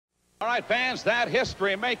All right, fans, that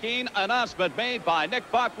history-making announcement made by Nick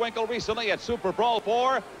Bockwinkel recently at Super Bowl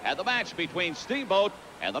IV, and the match between Steamboat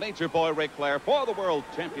and the Nature Boy Ric Flair for the World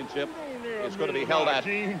Championship is going to be held at...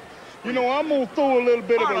 You know, I'm going to throw a little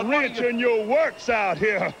bit of a wrench in your works out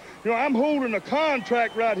here. You know, I'm holding a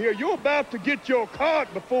contract right here. You're about to get your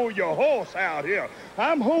cart before your horse out here.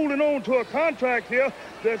 I'm holding on to a contract here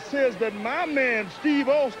that says that my man, Steve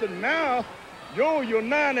Austin, now your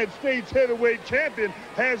United States heavyweight champion,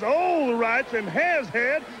 has all the rights and has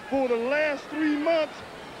had for the last 3 months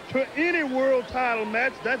to any world title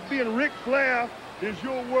match. That's being Ric Flair is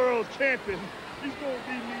your world champion. He's going to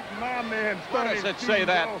be meeting my man. Why does it say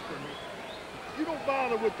that? Austin. You don't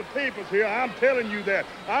bother with the papers here. I'm telling you that.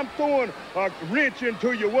 I'm throwing a wrench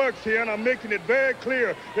into your works here, and I'm making it very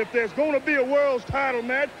clear. If there's going to be a world's title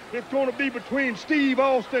match, it's going to be between Steve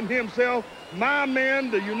Austin himself, my man,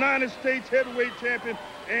 the United States heavyweight champion,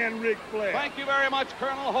 and Ric Flair. Thank you very much,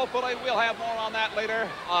 Colonel. Hopefully we'll have more on that later.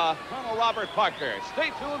 Colonel Robert Parker. Stay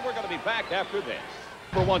tuned. We're going to be back after this.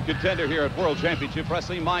 #1 contender here at World Championship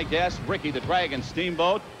Wrestling, my guest, Ricky the Dragon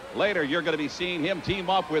Steamboat. Later, you're going to be seeing him team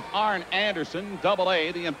up with Arn Anderson,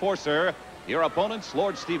 AA, the Enforcer. Your opponents,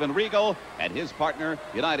 Lord Steven Regal, and his partner,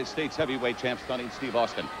 United States heavyweight champ, Stunning Steve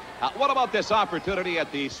Austin. What about this opportunity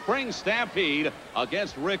at the Spring Stampede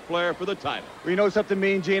against Ric Flair for the title? Well, you know something,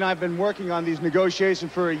 Mean Gene? I've been working on these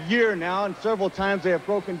negotiations for a year now, and several times they have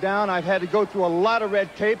broken down. I've had to go through a lot of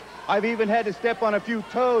red tape. I've even had to step on a few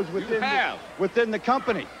toes within the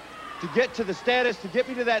company to get to the status, to get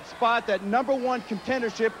me to that spot, that #1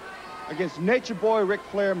 contendership against Nature Boy Ric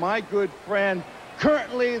Flair, my good friend,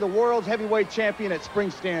 currently the world's heavyweight champion at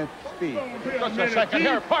Spring Stampede. Just a second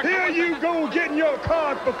here, Parker. Here you go getting your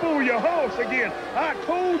cart before your horse again. I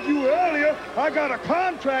told you earlier, I got a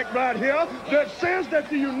contract right here that says that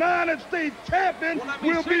the United States champion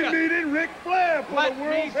will be meeting Ric Flair for the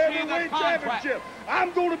World Heavyweight Championship.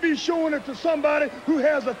 I'm going to be showing it to somebody who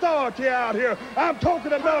has authority out here. I'm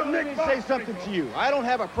talking about Nick Bockwinkel. Let me say something to you. I don't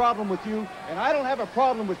have a problem with you, and I don't have a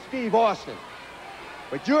problem with Steve Austin.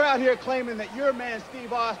 But you're out here claiming that your man,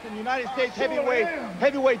 Steve Austin, United States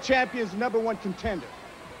heavyweight champion's #1 contender.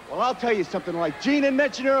 Well, I'll tell you something, like Gene had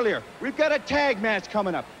mentioned earlier, we've got a tag match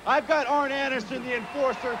coming up. I've got Arn Anderson, the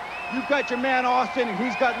Enforcer. You've got your man, Austin, and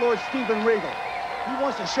he's got Lord Steven Regal. He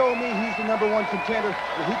wants to show me he's the #1 contender,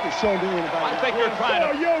 but he can show me in about I think you're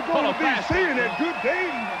trying to you're pull going a to be fast seeing it. Good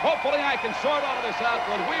day. Hopefully I can sort all of this out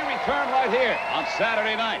when we return right here on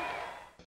Saturday night.